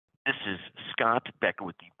This is Scott Becker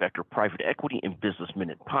with the Becker Private Equity and Business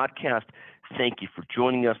Minute Podcast. Thank you for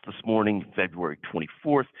joining us this morning, February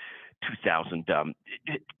 24th,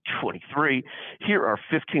 2023. Here are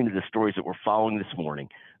 15 of the stories that we're following this morning.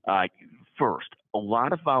 First, a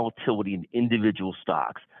lot of volatility in individual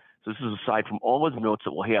stocks. So this is aside from all of the notes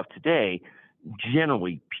that we'll have today.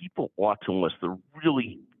 Generally, people ought to, unless they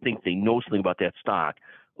really think they know something about that stock,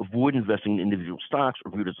 avoid investing in individual stocks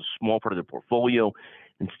or view it as a small part of their portfolio.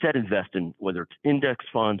 Instead, invest in whether it's index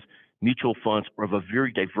funds, mutual funds, or of a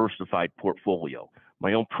very diversified portfolio.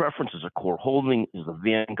 My own preference as a core holding is the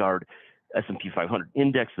Vanguard S&P 500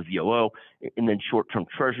 index, the VOO, and then short-term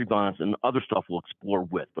treasury bonds and other stuff we'll explore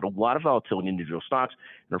with. But a lot of volatility in individual stocks.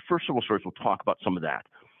 In our first several stories, we'll talk about some of that.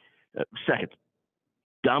 Second,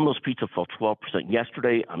 Domino's Pizza fell 12%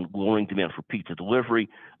 yesterday on lowering demand for pizza delivery.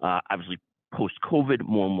 Obviously, post-COVID,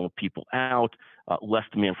 more and more people out, less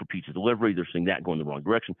demand for pizza delivery. They're seeing that going in the wrong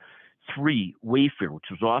direction. 3, Wayfair,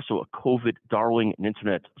 which was also a COVID darling, an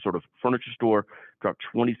internet sort of furniture store, dropped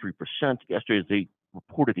 23% yesterday as they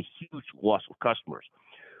reported a huge loss of customers.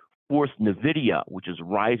 4th, Nvidia, which is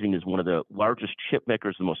rising as one of the largest chip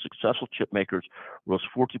makers, the most successful chip makers, rose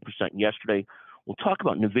 14% yesterday. We'll talk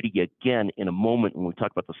about Nvidia again in a moment when we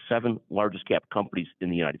talk about the 7 largest cap companies in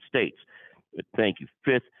the United States. Thank you.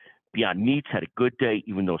 5th, Beyond Meats had a good day,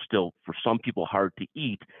 even though still for some people hard to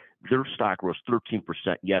eat. Their stock rose 13%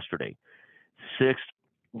 yesterday. 6th,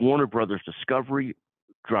 Warner Brothers Discovery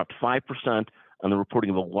dropped 5% on the reporting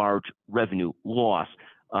of a large revenue loss.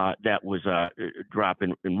 That was a drop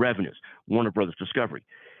in revenues. Warner Brothers Discovery.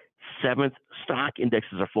 7th, stock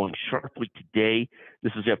indexes are falling sharply today.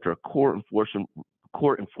 This is after a core inflation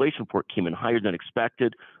report came in higher than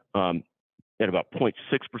expected. At about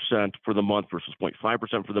 0.6% for the month versus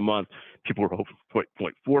 0.5% for the month. People were hoping for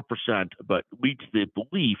 0.4%, but leads to the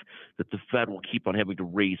belief that the Fed will keep on having to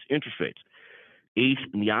raise interest rates.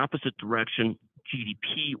 8th, in the opposite direction,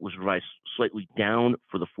 GDP was revised slightly down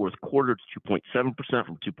for the fourth quarter to 2.7%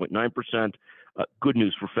 from 2.9%. Good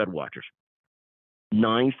news for Fed watchers.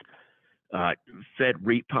 9th, Fed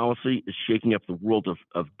rate policy is shaking up the world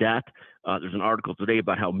of debt. There's an article today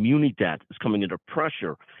about how muni debt is coming under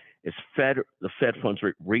pressure as the Fed funds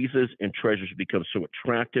rate raises and treasuries become so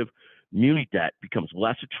attractive. Muni debt becomes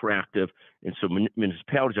less attractive, and so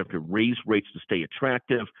municipalities have to raise rates to stay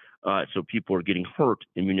attractive. So people are getting hurt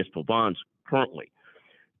in municipal bonds currently.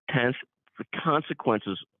 10th, the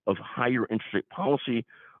consequences of higher interest rate policy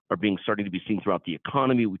are starting to be seen throughout the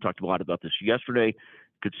economy. We talked a lot about this yesterday.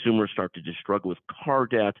 Consumers start to just struggle with car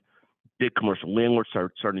debt. Big commercial landlords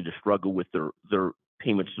are starting to struggle with their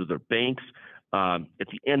payments to their banks. At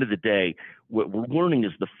the end of the day, what we're learning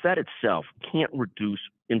is the Fed itself can't reduce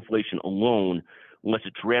inflation alone unless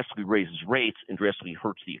it drastically raises rates and drastically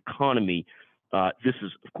hurts the economy. This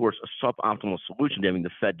is, of course, a suboptimal solution to having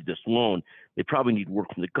the Fed do this alone. They probably need work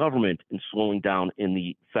from the government in slowing down in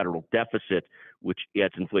the federal deficit, which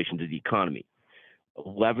adds inflation to the economy.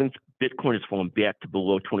 11th, Bitcoin has fallen back to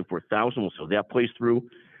below 24,000. So that plays through.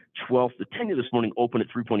 12th, the 10-year this morning opened at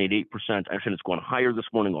 3.88%. Actually, it's gone higher this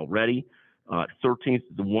morning already. 13th,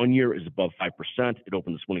 the 1-year is above 5%. It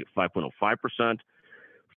opened this morning at 5.05%.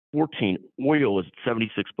 14, oil is at $76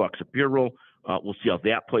 a barrel. We'll see how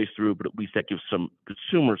that plays through, but at least that gives some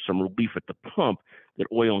consumers some relief at the pump that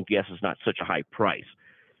oil and gas is not such a high price.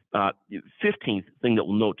 15th thing that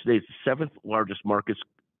we'll note today is the 7th largest market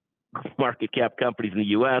cap companies in the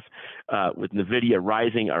U.S., with Nvidia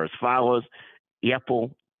rising, are as follows: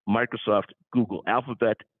 Apple, Microsoft, Google,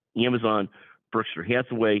 Alphabet, Amazon, Berkshire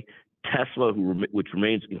Hathaway, Tesla, which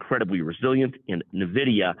remains incredibly resilient, and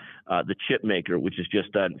Nvidia, the chip maker, which has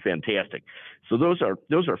just done fantastic. So those are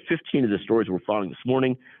 15 of the stories we're following this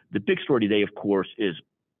morning. The big story today, of course, is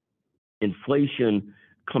inflation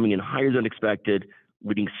coming in higher than expected,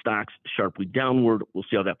 leading stocks sharply downward. We'll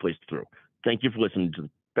see how that plays through. Thank you for listening to the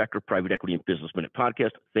Becker Private Equity and Business Minute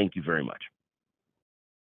Podcast. Thank you very much.